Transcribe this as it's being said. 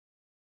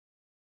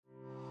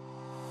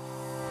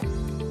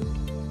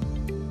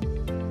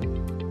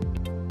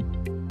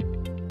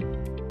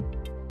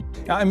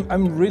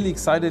I'm really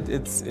excited.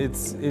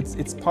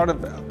 It's part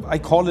of, I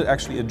call it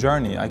actually a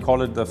journey. I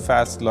call it the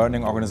fast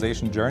learning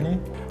organization journey.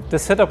 The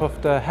setup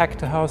of the Hack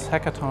the House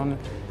hackathon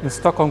in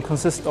Stockholm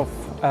consists of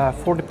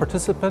 40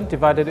 participants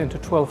divided into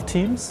 12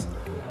 teams.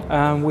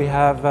 We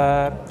have,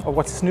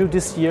 what's new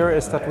this year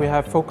is that we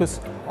have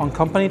focused on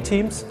company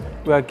teams.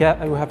 We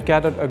have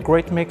gathered a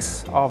great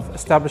mix of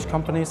established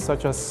companies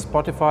such as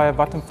Spotify,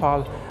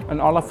 Vattenfall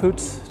and Arla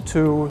Foods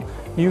to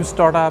new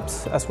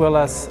startups as well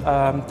as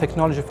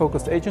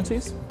technology-focused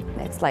agencies.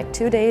 It's like a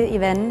two-day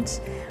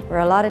event. We're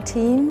a lot of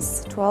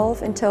teams,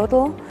 12 in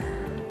total.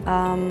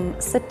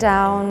 Sit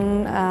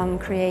down,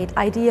 create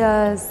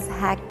ideas,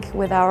 hack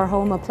with our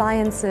home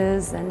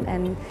appliances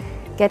and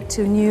get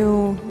to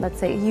new, let's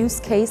say, use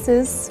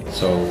cases.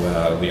 So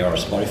we are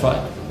Spotify,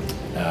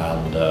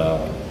 and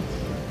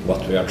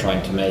what we are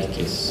trying to make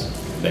is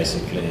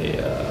basically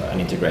an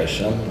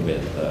integration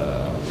with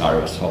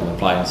various home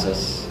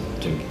appliances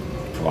to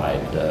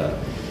provide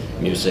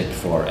music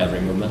for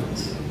every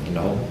moment in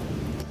the home.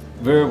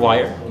 We're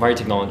Wire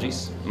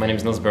Technologies. My name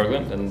is Nils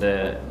Berglund and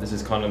this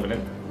is Conrad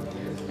Berlin.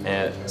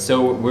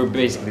 So we're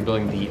basically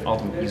building the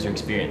ultimate user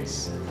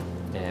experience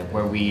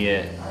where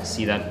we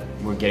see that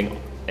we're getting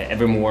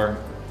ever more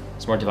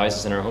smart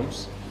devices in our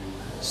homes.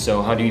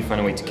 So how do you find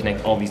a way to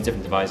connect all these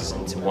different devices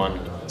into one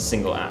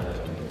single app?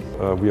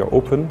 We are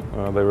open.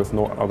 There is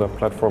no other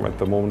platform at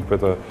the moment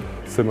with a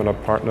similar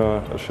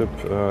partnership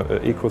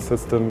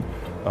ecosystem.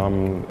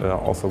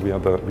 Also,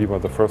 we were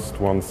the first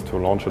ones to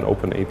launch an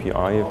open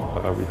API.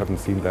 We haven't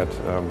seen that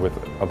with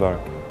other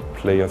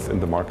players in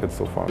the market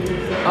so far.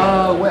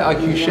 We're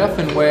IQ Chef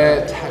and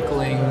we're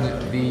tackling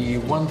the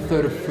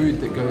 1/3 of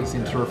food that goes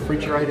into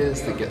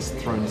refrigerators that gets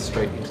thrown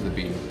straight into the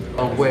bin.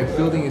 We're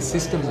building a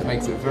system that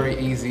makes it very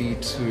easy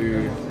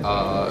to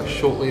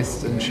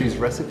shortlist and choose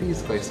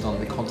recipes based on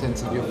the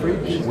contents of your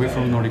fridge. We're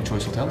from Nordic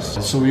Choice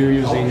Hotels, so we're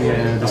using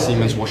the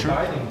Siemens washer,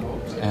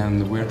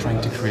 and we're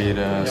trying to create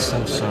a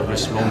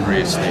self-service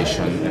laundry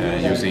station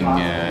using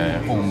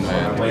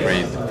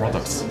home-grade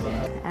products.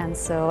 And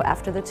so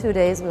after the 2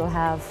 days we'll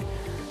have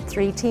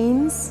 3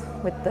 teams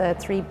with the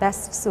 3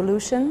 best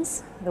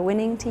solutions, the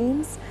winning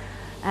teams.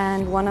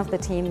 And one of the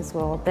teams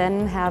will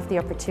then have the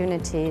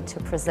opportunity to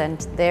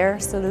present their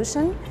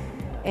solution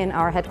in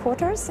our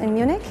headquarters in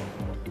Munich.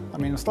 I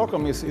mean,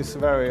 Stockholm is a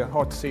very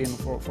hot scene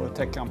for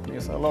tech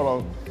companies. A lot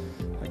of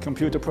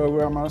computer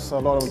programmers, a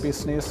lot of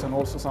business and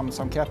also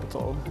some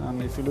capital.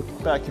 And if you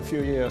look back a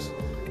few years,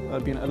 there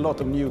have been a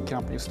lot of new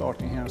companies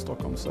starting here in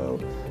Stockholm. So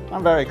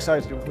I'm very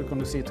excited what we're going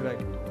to see today.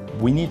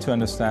 We need to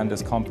understand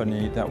as a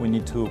company that we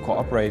need to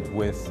cooperate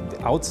with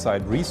the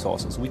outside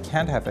resources. We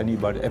can't have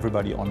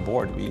everybody on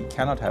board. We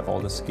cannot have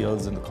all the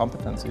skills and the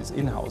competencies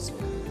in-house.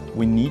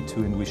 We need to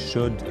and we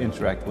should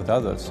interact with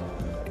others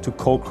to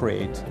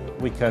co-create.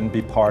 We can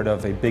be part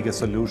of a bigger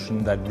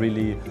solution that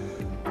really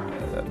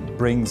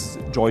brings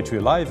joy to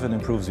your life and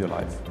improves your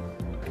life.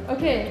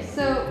 Okay,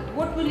 so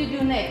what will you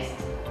do next?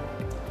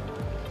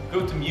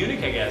 Go to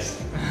Munich, I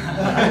guess.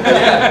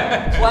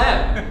 Yeah,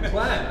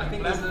 plan. I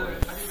think there's a